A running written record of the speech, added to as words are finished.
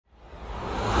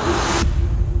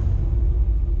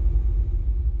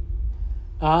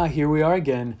Here we are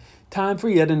again. Time for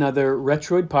yet another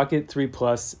Retroid Pocket 3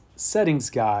 Plus settings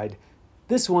guide.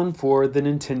 This one for the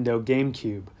Nintendo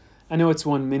GameCube. I know it's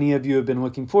one many of you have been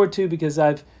looking forward to because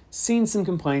I've seen some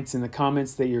complaints in the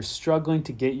comments that you're struggling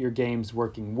to get your games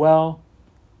working well.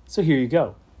 So here you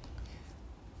go.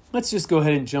 Let's just go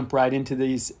ahead and jump right into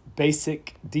these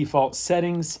basic default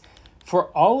settings. For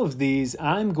all of these,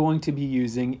 I'm going to be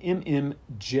using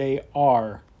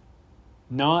MMJR,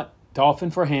 not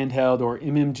Dolphin for handheld or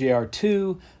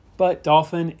MMJR2, but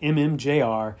Dolphin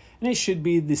MMJR, and it should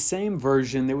be the same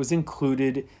version that was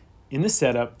included in the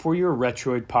setup for your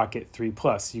Retroid Pocket 3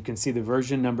 Plus. You can see the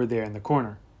version number there in the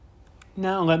corner.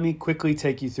 Now let me quickly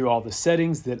take you through all the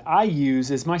settings that I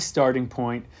use as my starting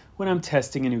point when I'm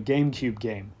testing a new GameCube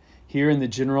game. Here in the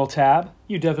General tab,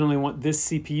 you definitely want this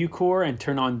CPU core and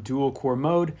turn on dual core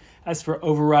mode. As for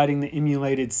overriding the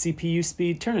emulated CPU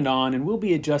speed, turn it on, and we'll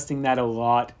be adjusting that a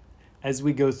lot as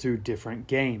we go through different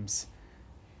games.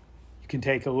 You can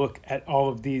take a look at all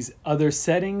of these other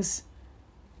settings.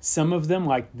 Some of them,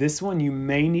 like this one, you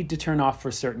may need to turn off for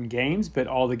certain games, but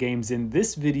all the games in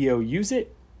this video use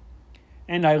it.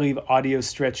 And I leave audio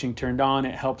stretching turned on.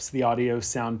 It helps the audio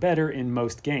sound better in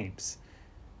most games.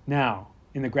 Now,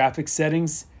 in the graphics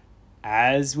settings,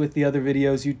 as with the other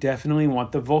videos, you definitely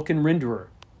want the Vulkan renderer.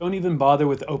 Don't even bother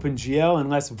with OpenGL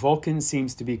unless Vulkan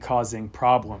seems to be causing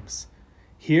problems.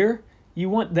 Here, you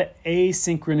want the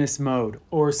asynchronous mode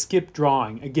or skip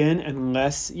drawing, again,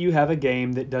 unless you have a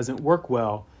game that doesn't work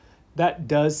well. That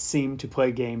does seem to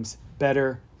play games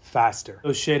better, faster.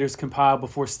 Those shaders compile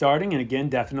before starting, and again,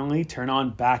 definitely turn on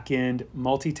back-end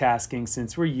multitasking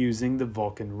since we're using the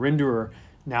Vulkan renderer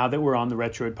now that we're on the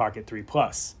Retroid Pocket 3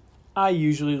 Plus. I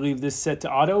usually leave this set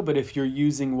to auto, but if you're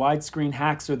using widescreen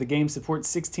hacks or the game supports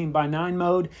 16:9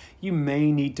 mode, you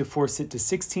may need to force it to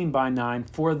 16:9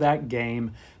 for that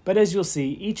game. But as you'll see,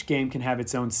 each game can have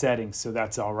its own settings, so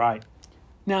that's all right.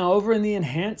 Now, over in the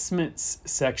enhancements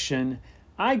section,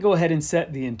 I go ahead and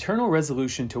set the internal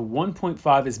resolution to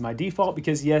 1.5 as my default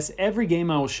because yes, every game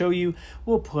I will show you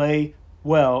will play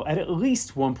well at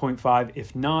least 1.5,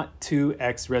 if not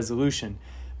 2x resolution.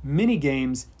 Many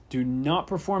games do not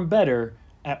perform better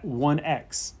at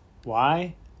 1x.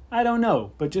 Why? I don't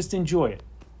know, but just enjoy it.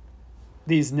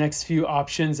 These next few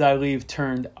options I leave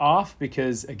turned off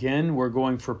because, again, we're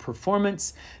going for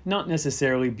performance, not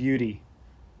necessarily beauty.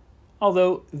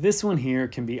 Although this one here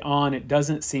can be on, it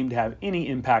doesn't seem to have any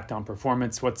impact on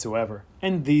performance whatsoever.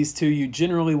 And these two you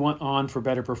generally want on for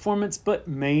better performance, but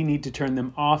may need to turn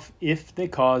them off if they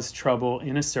cause trouble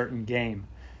in a certain game.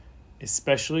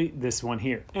 Especially this one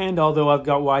here. And although I've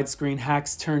got widescreen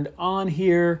hacks turned on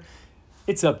here,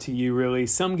 it's up to you really.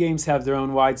 Some games have their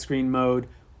own widescreen mode.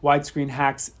 Widescreen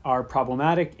hacks are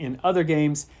problematic in other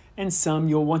games, and some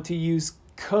you'll want to use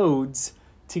codes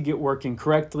to get working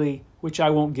correctly, which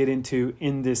I won't get into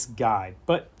in this guide.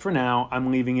 But for now,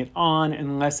 I'm leaving it on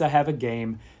unless I have a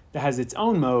game that has its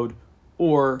own mode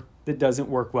or that doesn't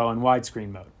work well in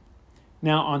widescreen mode.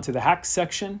 Now onto the hacks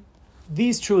section.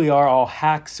 These truly are all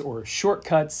hacks or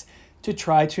shortcuts to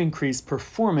try to increase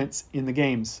performance in the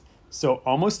games. So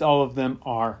almost all of them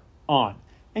are on,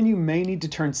 and you may need to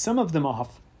turn some of them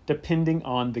off depending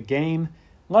on the game.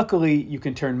 Luckily, you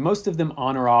can turn most of them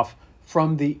on or off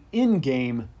from the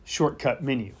in-game shortcut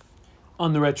menu.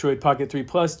 On the Retroid Pocket 3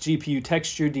 Plus, GPU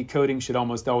texture decoding should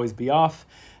almost always be off,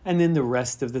 and then the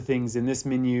rest of the things in this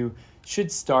menu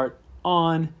should start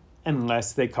on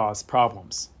unless they cause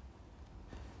problems.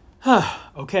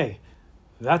 Okay,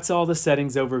 that's all the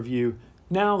settings overview.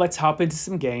 Now let's hop into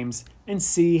some games and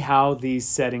see how these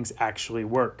settings actually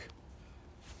work.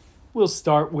 We'll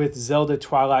start with Zelda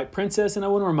Twilight Princess, and I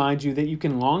want to remind you that you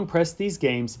can long press these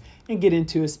games and get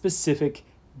into a specific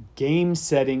game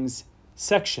settings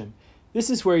section. This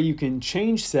is where you can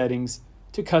change settings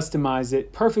to customize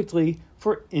it perfectly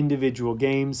for individual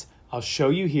games. I'll show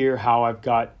you here how I've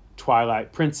got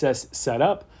Twilight Princess set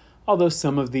up, although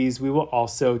some of these we will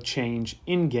also change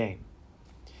in-game.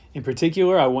 In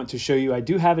particular, I want to show you I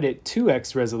do have it at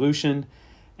 2x resolution,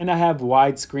 and I have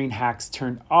widescreen hacks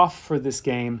turned off for this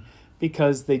game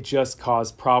because they just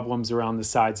cause problems around the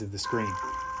sides of the screen.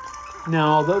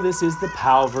 Now, although this is the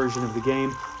PAL version of the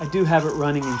game, I do have it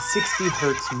running in 60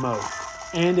 Hz mode.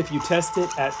 And if you test it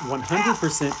at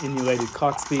 100% emulated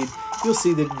clock speed, you'll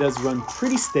see that it does run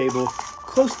pretty stable,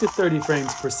 close to 30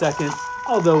 frames per second,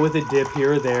 although with a dip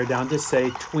here or there down to say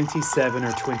 27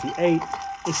 or 28,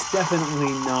 it's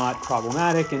definitely not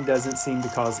problematic and doesn't seem to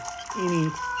cause any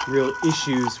real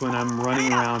issues when I'm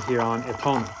running around here on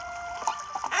Epona.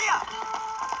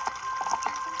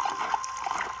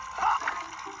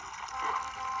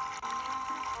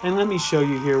 And let me show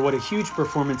you here what a huge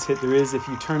performance hit there is if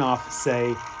you turn off,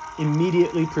 say,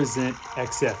 immediately present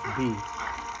XFB.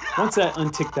 Once I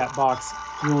untick that box,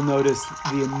 you will notice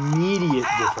the immediate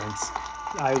difference.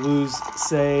 I lose,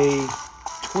 say,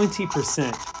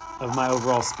 20% of my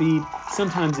overall speed.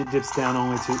 Sometimes it dips down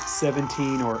only to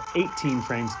 17 or 18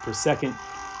 frames per second.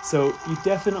 So you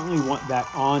definitely want that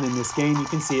on in this game. You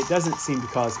can see it doesn't seem to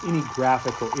cause any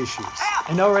graphical issues.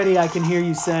 And already I can hear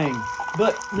you saying,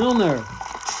 but Milner,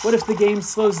 what if the game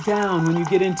slows down when you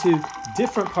get into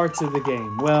different parts of the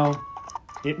game? Well,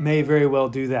 it may very well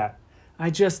do that. I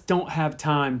just don't have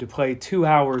time to play 2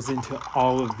 hours into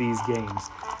all of these games.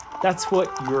 That's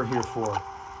what you're here for.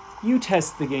 You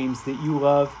test the games that you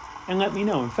love and let me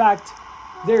know. In fact,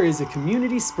 there is a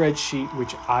community spreadsheet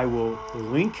which I will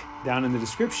link down in the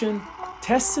description.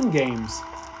 Test some games,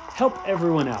 help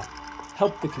everyone out,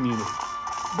 help the community.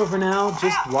 But for now,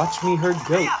 just watch me herd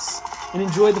goats and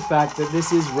enjoy the fact that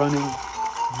this is running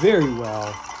very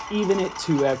well, even at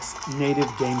 2x native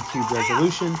GameCube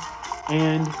resolution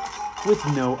and with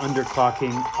no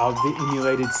underclocking of the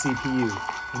emulated CPU.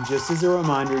 And just as a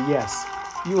reminder, yes,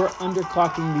 you are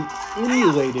underclocking the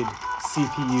emulated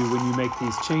CPU when you make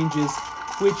these changes,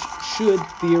 which should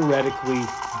theoretically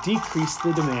decrease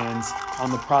the demands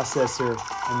on the processor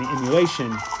and the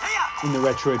emulation in the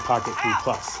Retroid Pocket 3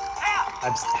 Plus.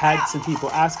 I've had some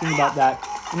people asking about that,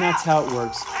 and that's how it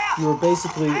works. You are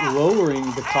basically lowering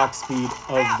the clock speed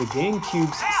of the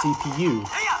GameCube's CPU,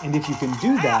 and if you can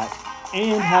do that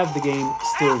and have the game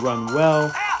still run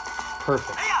well,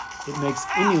 perfect. It makes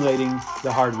emulating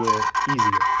the hardware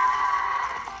easier.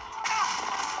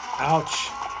 Ouch.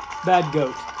 Bad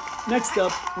goat. Next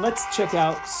up, let's check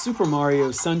out Super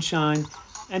Mario Sunshine.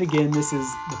 And again, this is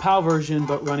the PAL version,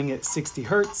 but running at 60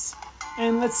 Hertz.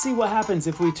 And let's see what happens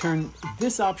if we turn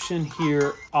this option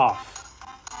here off.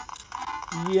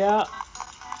 Yeah,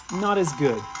 not as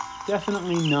good.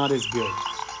 Definitely not as good.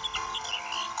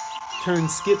 Turn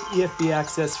skip EFB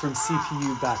access from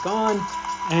CPU back on,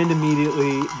 and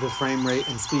immediately the frame rate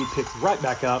and speed pick right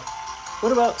back up.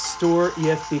 What about store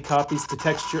EFB copies to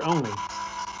texture only?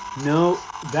 No,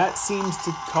 that seems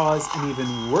to cause an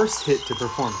even worse hit to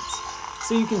performance.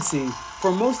 So you can see,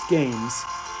 for most games,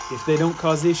 if they don't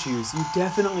cause issues, you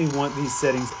definitely want these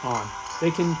settings on. They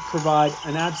can provide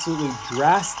an absolutely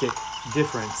drastic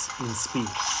difference in speed.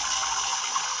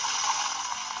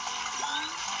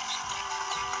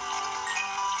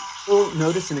 You'll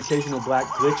notice an occasional black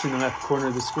glitch in the left corner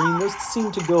of the screen. Those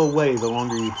seem to go away the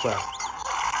longer you play.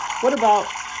 What about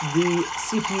the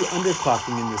CPU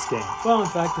underclocking in this game? Well, in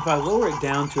fact, if I lower it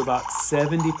down to about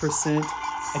 70%,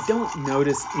 I don't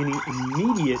notice any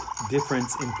immediate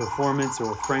difference in performance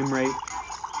or frame rate,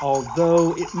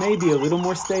 although it may be a little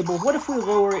more stable. What if we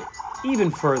lower it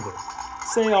even further?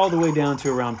 Say all the way down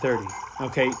to around 30.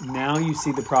 Okay, now you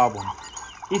see the problem.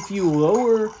 If you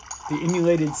lower the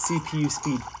emulated CPU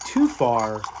speed too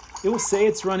far, it will say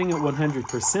it's running at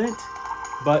 100%,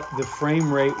 but the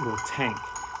frame rate will tank.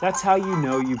 That's how you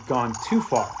know you've gone too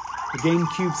far. The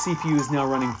GameCube CPU is now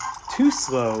running too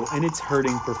slow and it's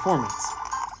hurting performance.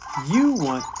 You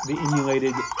want the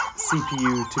emulated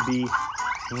CPU to be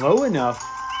low enough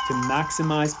to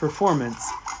maximize performance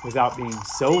without being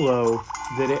so low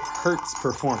that it hurts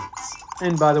performance.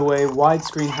 And by the way,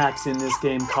 widescreen hacks in this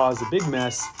game cause a big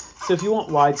mess, so if you want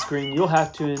widescreen, you'll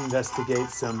have to investigate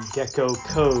some Gecko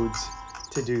codes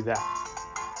to do that.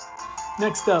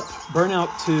 Next up, Burnout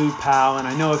 2 PAL, and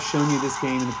I know I've shown you this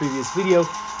game in the previous video,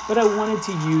 but I wanted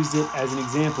to use it as an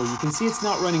example. You can see it's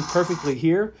not running perfectly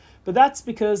here, but that's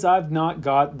because I've not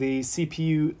got the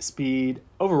CPU speed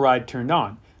override turned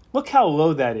on. Look how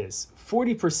low that is,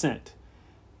 40%.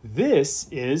 This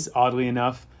is, oddly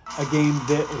enough, a game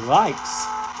that likes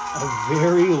a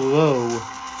very low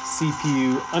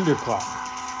CPU underclock.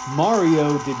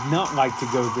 Mario did not like to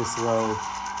go this low,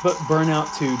 but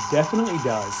Burnout 2 definitely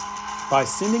does. By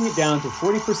sending it down to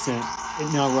 40%,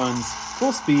 it now runs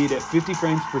full speed at 50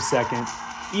 frames per second,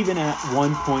 even at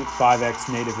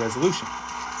 1.5x native resolution.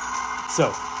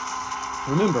 So,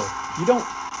 remember, you don't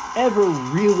ever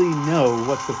really know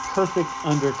what the perfect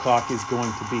underclock is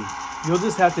going to be. You'll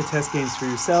just have to test games for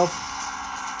yourself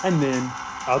and then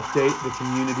update the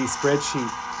community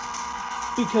spreadsheet.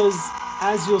 Because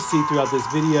as you'll see throughout this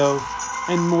video,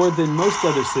 and more than most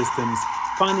other systems,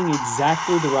 finding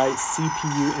exactly the right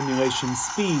CPU emulation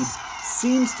speed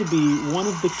seems to be one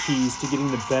of the keys to getting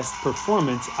the best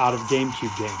performance out of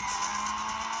GameCube games.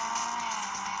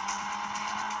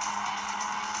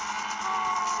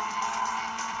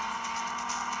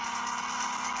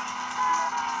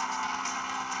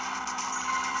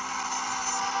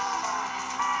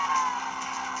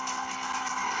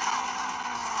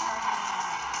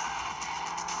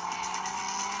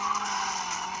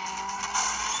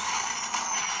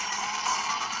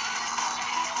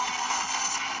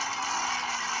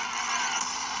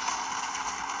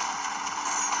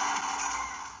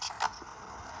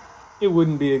 It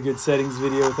wouldn't be a good settings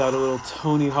video without a little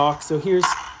Tony Hawk. So here's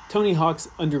Tony Hawk's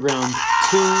Underground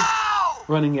 2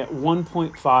 running at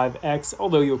 1.5x,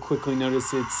 although you'll quickly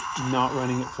notice it's not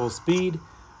running at full speed.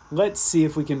 Let's see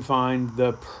if we can find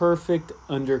the perfect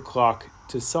underclock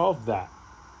to solve that.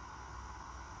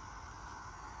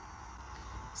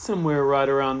 Somewhere right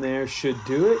around there should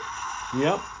do it.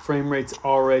 Yep, frame rate's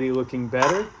already looking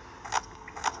better.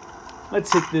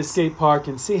 Let's hit this skate park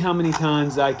and see how many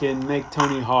times I can make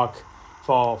Tony Hawk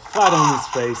fall flat on his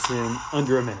face in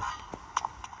under a minute.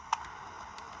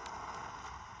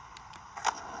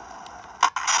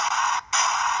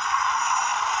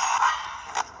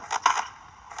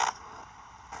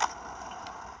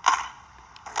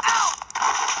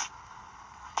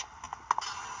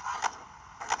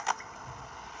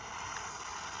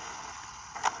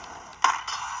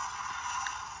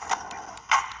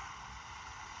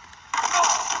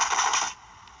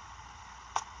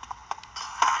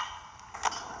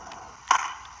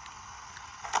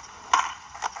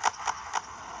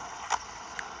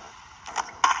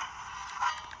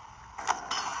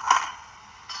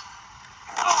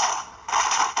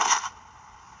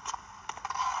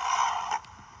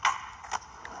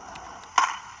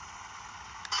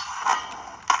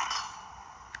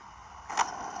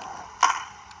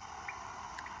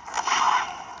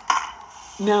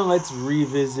 Now let's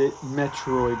revisit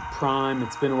Metroid Prime.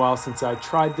 It's been a while since I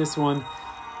tried this one.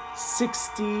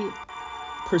 60%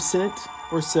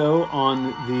 or so on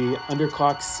the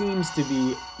underclock seems to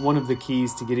be one of the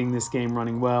keys to getting this game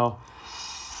running well.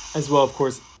 As well, of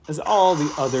course, as all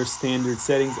the other standard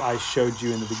settings I showed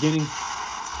you in the beginning.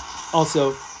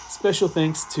 Also, special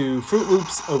thanks to Fruit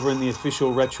Loops over in the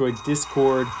official Retroid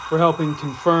Discord for helping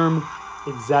confirm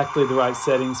exactly the right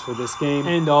settings for this game.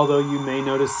 And although you may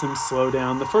notice some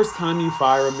slowdown the first time you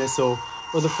fire a missile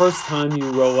or the first time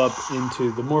you roll up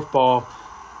into the morph ball,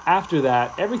 after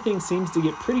that everything seems to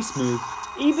get pretty smooth,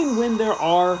 even when there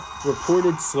are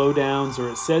reported slowdowns or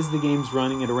it says the game's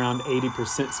running at around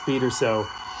 80% speed or so.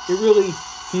 It really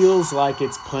feels like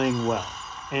it's playing well,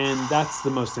 and that's the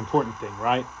most important thing,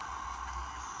 right?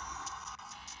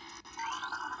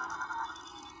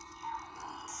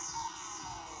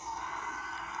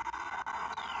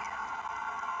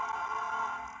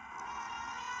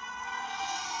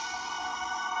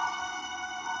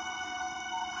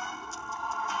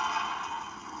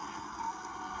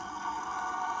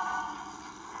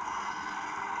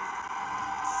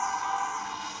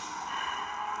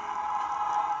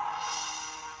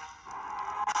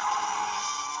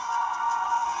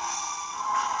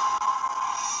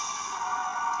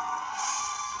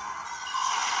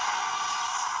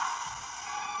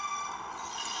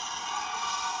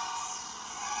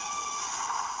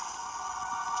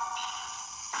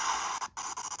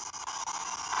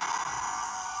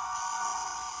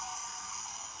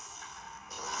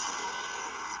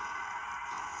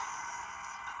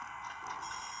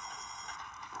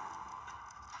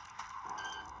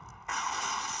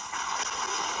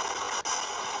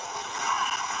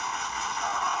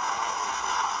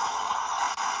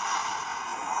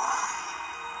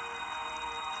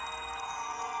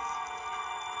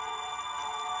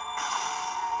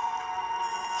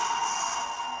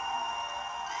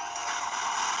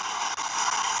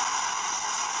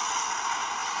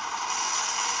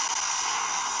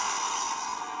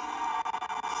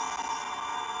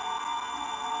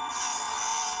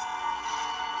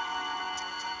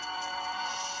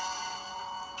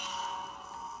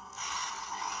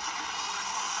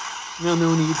 Now,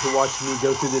 no need to watch me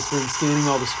go through this room scanning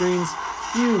all the screens.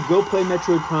 You go play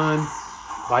Metroid Prime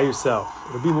by yourself.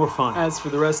 It'll be more fun. As for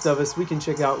the rest of us, we can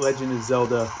check out Legend of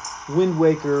Zelda Wind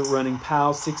Waker running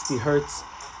PAL 60 Hz.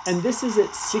 And this is at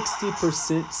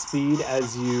 60% speed,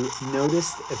 as you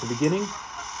noticed at the beginning.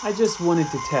 I just wanted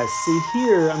to test. See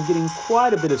here, I'm getting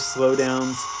quite a bit of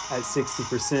slowdowns at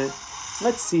 60%.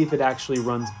 Let's see if it actually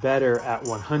runs better at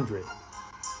 100.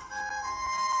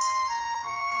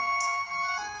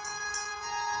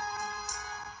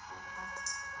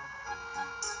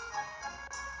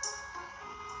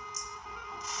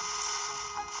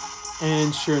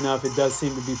 And sure enough, it does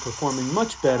seem to be performing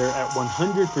much better at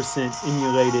 100%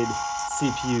 emulated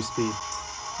CPU speed.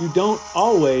 You don't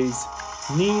always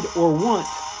need or want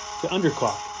to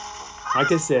underclock.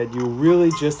 Like I said, you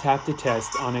really just have to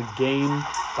test on a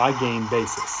game-by-game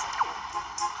basis.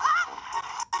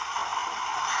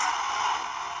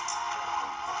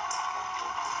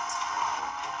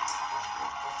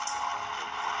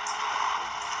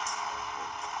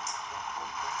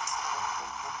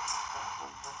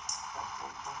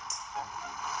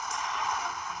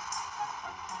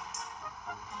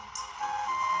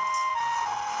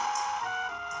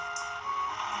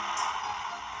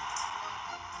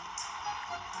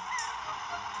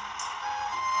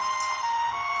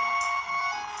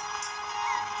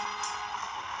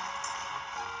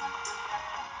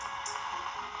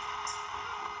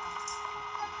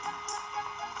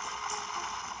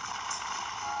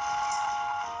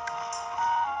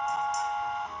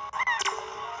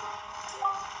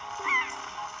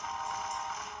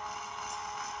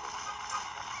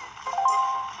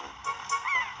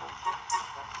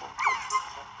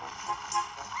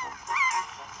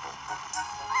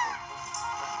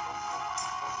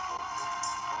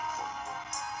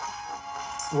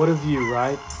 What a view,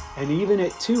 right? And even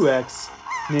at 2x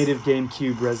native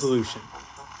GameCube resolution.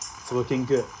 It's looking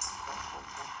good.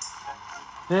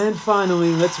 And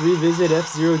finally, let's revisit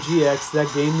F-Zero GX,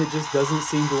 that game that just doesn't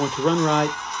seem to want to run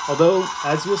right. Although,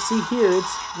 as you'll see here,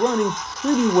 it's running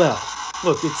pretty well.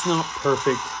 Look, it's not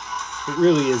perfect. It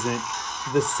really isn't.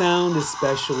 The sound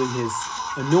especially is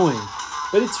annoying.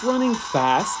 But it's running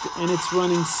fast, and it's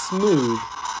running smooth,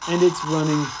 and it's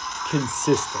running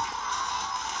consistent.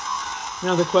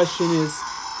 Now the question is,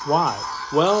 why?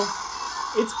 Well,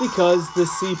 it's because the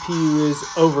CPU is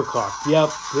overclocked. Yep,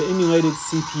 the emulated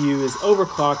CPU is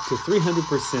overclocked to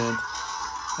 300%.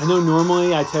 I know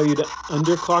normally I tell you to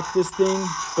underclock this thing,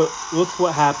 but look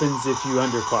what happens if you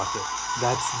underclock it.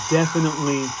 That's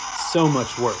definitely so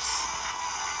much worse.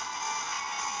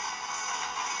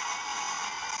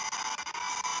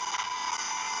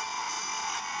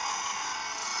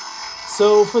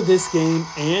 So for this game,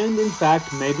 and in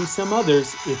fact maybe some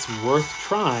others, it's worth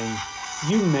trying.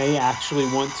 You may actually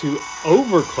want to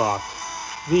overclock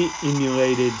the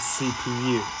emulated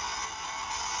CPU.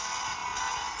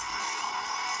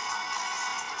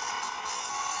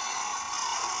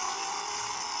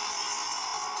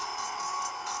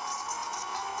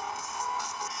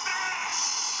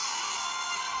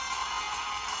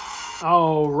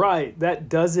 Alright, that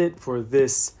does it for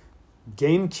this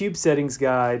GameCube settings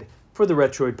guide for the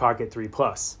Retroid Pocket 3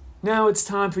 Plus. Now it's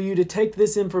time for you to take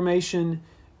this information,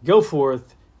 go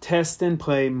forth, test and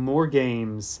play more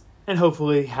games, and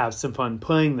hopefully have some fun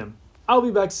playing them. I'll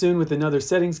be back soon with another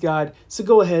settings guide, so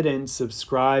go ahead and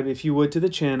subscribe if you would to the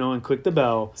channel and click the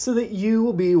bell so that you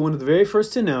will be one of the very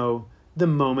first to know the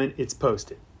moment it's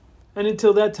posted. And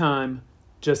until that time,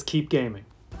 just keep gaming.